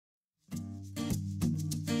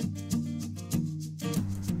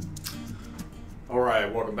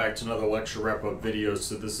Alright, welcome back to another lecture wrap-up video.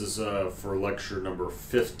 So this is for lecture number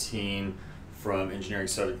 15 from Engineering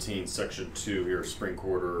 17, Section 2 here, Spring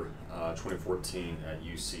Quarter 2014 at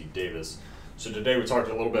UC Davis. So today we talked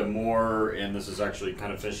a little bit more, and this is actually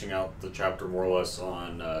kind of finishing out the chapter more or less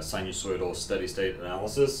on sinusoidal steady-state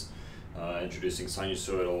analysis, introducing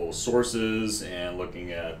sinusoidal sources and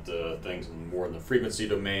looking at things more in the frequency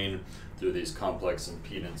domain through these complex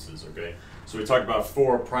impedances, okay? So we talked about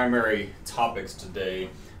four primary topics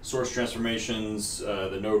today: source transformations,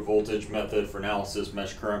 the node voltage method for analysis,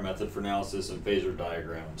 mesh current method for analysis, and phasor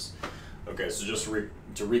diagrams. Okay, so just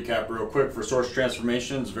to recap real quick, for source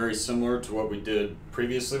transformations, very similar to what we did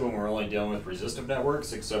previously when we were only dealing with resistive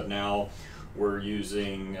networks, except now we're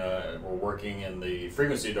using, we're working in the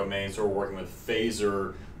frequency domain, so we're working with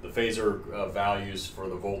phasor, the phasor values for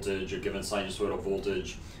the voltage, a given sinusoidal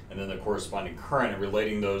voltage, and then the corresponding current, and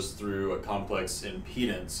relating those through a complex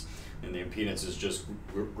impedance. And the impedance is just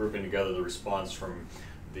grouping together the response from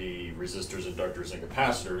the resistors, inductors, and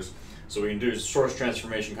capacitors. So we can do source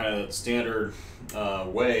transformation kind of that standard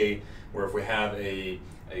way, where if we have a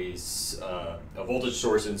voltage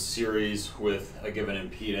source in series with a given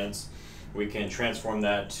impedance, we can transform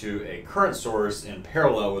that to a current source in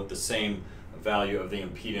parallel with the same value of the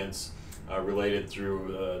impedance related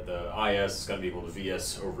through the IS is going to be equal to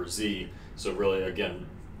VS over Z. So really, again,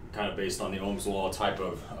 kind of based on the Ohm's law type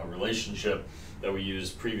of relationship that we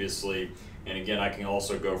used previously. And again, I can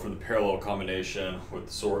also go from the parallel combination with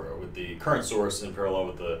the current source in parallel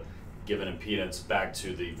with the given impedance back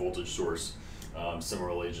to the voltage source.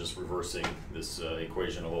 Similarly, just reversing this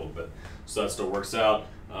equation a little bit. So that still works out.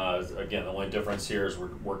 Again, the only difference here is we're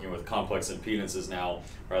working with complex impedances now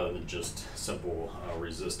rather than just simple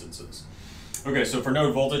resistances. Okay, so for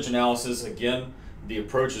node voltage analysis, again, the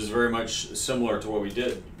approach is very much similar to what we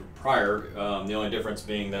did prior. The only difference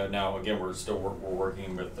being that now, again, we're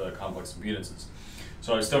working with complex impedances.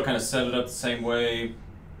 So I still kind of set it up the same way,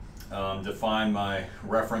 define my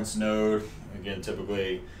reference node. Again,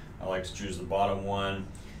 typically I like to choose the bottom one,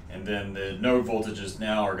 and then the node voltages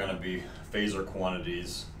now are going to be phasor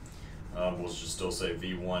quantities. We'll just still say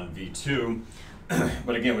V1, V2,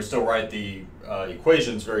 but again, we still write the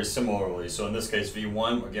equations very similarly. So in this case,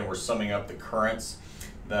 V1, again, we're summing up the currents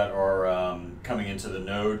that are coming into the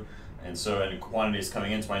node, and so any quantities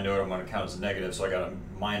coming into my node, I'm going to count as a negative. So I got a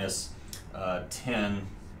minus 10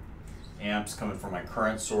 amps coming from my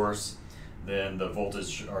current source. Then the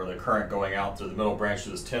voltage or the current going out through the middle branch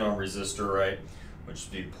of this 10 ohm resistor, right, which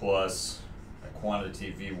would be plus a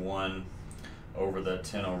quantity V1 over that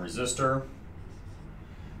 10 ohm resistor.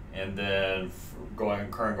 And then current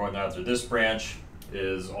going out through this branch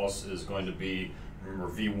is going to be,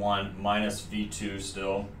 remember, V1 minus V2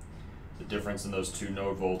 still, the difference in those two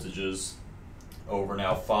node voltages, over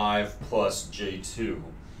now 5 plus J2,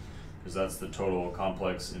 because that's the total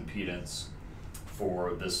complex impedance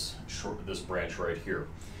for this branch right here.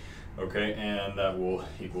 Okay, and that will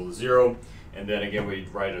equal to 0. And then again, we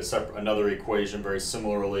write another equation very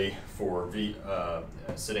similarly for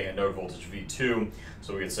sitting at node voltage V2.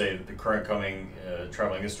 So we could say that the current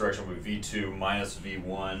traveling this direction would be V2 minus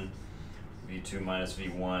V1, V2 minus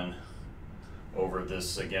V1 over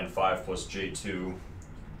this, again, 5 plus J2.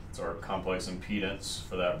 It's our complex impedance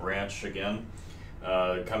for that branch again.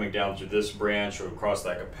 Coming down through this branch or across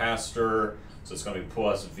that capacitor, so it's going to be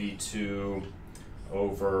plus V2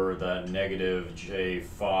 over that negative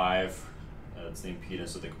J5. That's the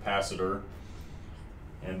impedance of the capacitor.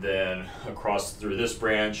 And then across through this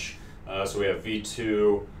branch, so we have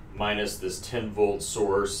V2 minus this 10 volt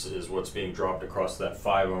source is what's being dropped across that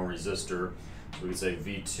 5 ohm resistor. So we could say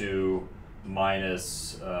V2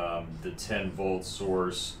 minus the 10 volt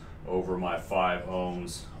source over my 5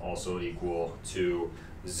 ohms, also equal to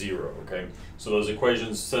 0. Okay, so those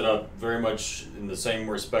equations set up very much in the same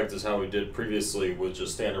respect as how we did previously with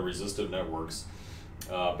just standard resistive networks,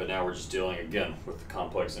 but now we're just dealing again with the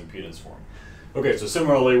complex impedance form. Okay, so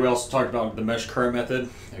similarly, we also talked about the mesh current method.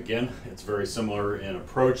 Again, it's very similar in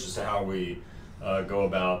approach as to how we go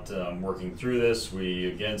about working through this. We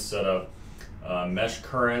again set up mesh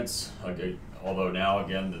currents, okay, although now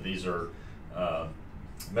again that these are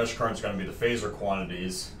mesh currents are going to be the phasor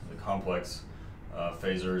quantities, the complex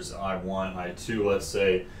phasors I1, I2, let's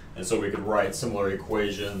say, and so we could write similar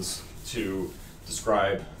equations to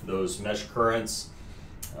describe those mesh currents.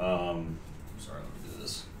 Sorry, let me do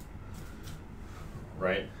this.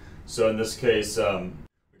 Right. So in this case,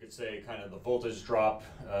 we could say kind of the voltage drop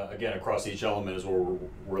again across each element is what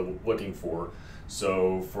we're looking for.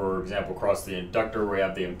 So for example, across the inductor, we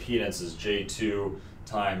have the impedance is J2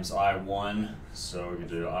 times I1. So we can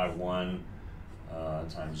do I1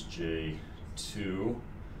 times J2 I2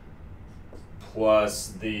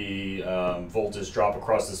 plus the voltage drop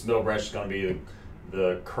across this middle branch is going to be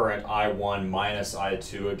the current I1 minus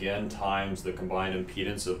I2 again times the combined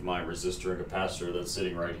impedance of my resistor and capacitor that's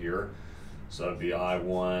sitting right here. So that'd be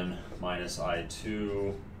I1 minus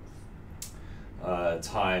I2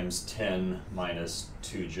 times 10 minus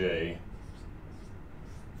 2J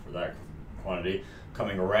for that quantity.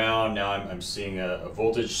 Coming around, now I'm seeing a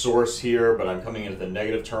voltage source here, but I'm coming into the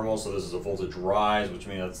negative terminal, so this is a voltage rise, which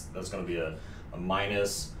means that's going to be a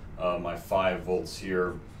minus my 5 volts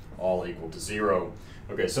here, all equal to 0.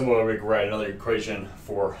 Okay, similarly, we can write another equation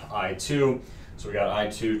for I2. So we got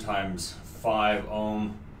I2 times 5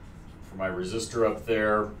 ohm for my resistor up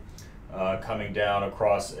there, coming down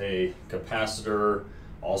across a capacitor,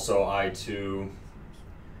 also I2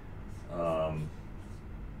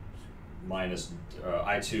 minus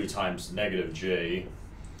I2 times negative J.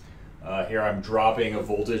 Here I'm dropping a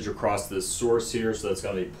voltage across this source here, so that's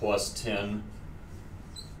going to be plus 10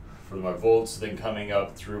 for my volts. Then coming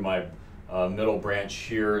up through my middle branch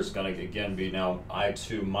here is going to again be now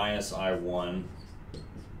I2 minus I1,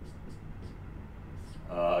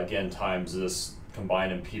 again times this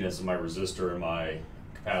combined impedance of my resistor and my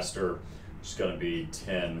capacitor, which is going to be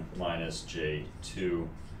 10 minus J2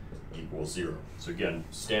 equals 0. So again,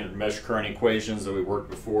 standard mesh current equations that we worked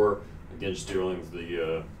before, again just dealing with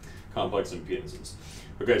the complex impedances.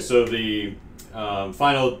 Okay, so the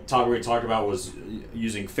final topic we talked about was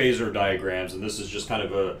using phasor diagrams, and this is just kind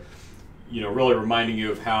of a, really reminding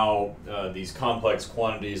you of how these complex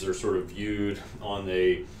quantities are sort of viewed on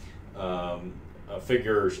a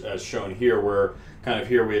figure as shown here, where kind of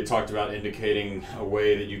here we had talked about indicating a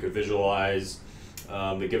way that you could visualize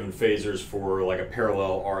the given phasors for like a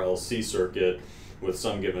parallel RLC circuit with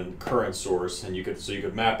some given current source, and you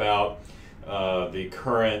could map out the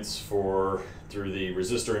currents through the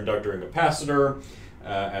resistor, inductor, and capacitor,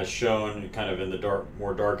 as shown kind of in the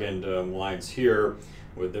more darkened lines here,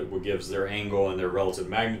 what gives their angle and their relative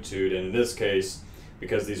magnitude. And in this case,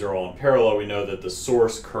 because these are all in parallel, we know that the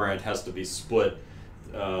source current has to be split,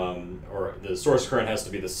 or the source current has to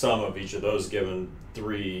be the sum of each of those given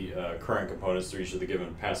 3 current components through each of the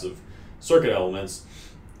given passive circuit elements.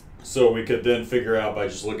 So we could then figure out by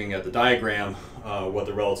just looking at the diagram what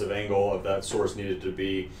the relative angle of that source needed to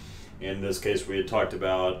be. In this case, we had talked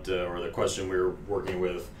about, or the question we were working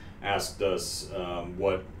with asked us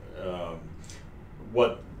what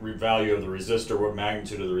value of the resistor, what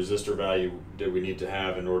magnitude of the resistor value did we need to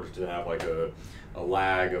have in order to have like a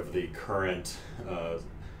lag of the current,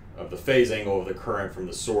 of the phase angle of the current from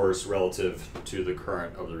the source relative to the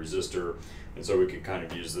current of the resistor. And so we could kind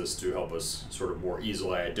of use this to help us sort of more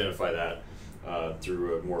easily identify that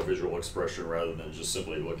through a more visual expression rather than just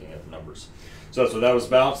simply looking at the numbers. So that's what that was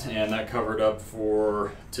about, and that covered up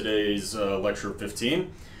for today's lecture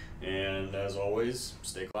 15. And as always,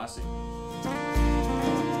 stay classy.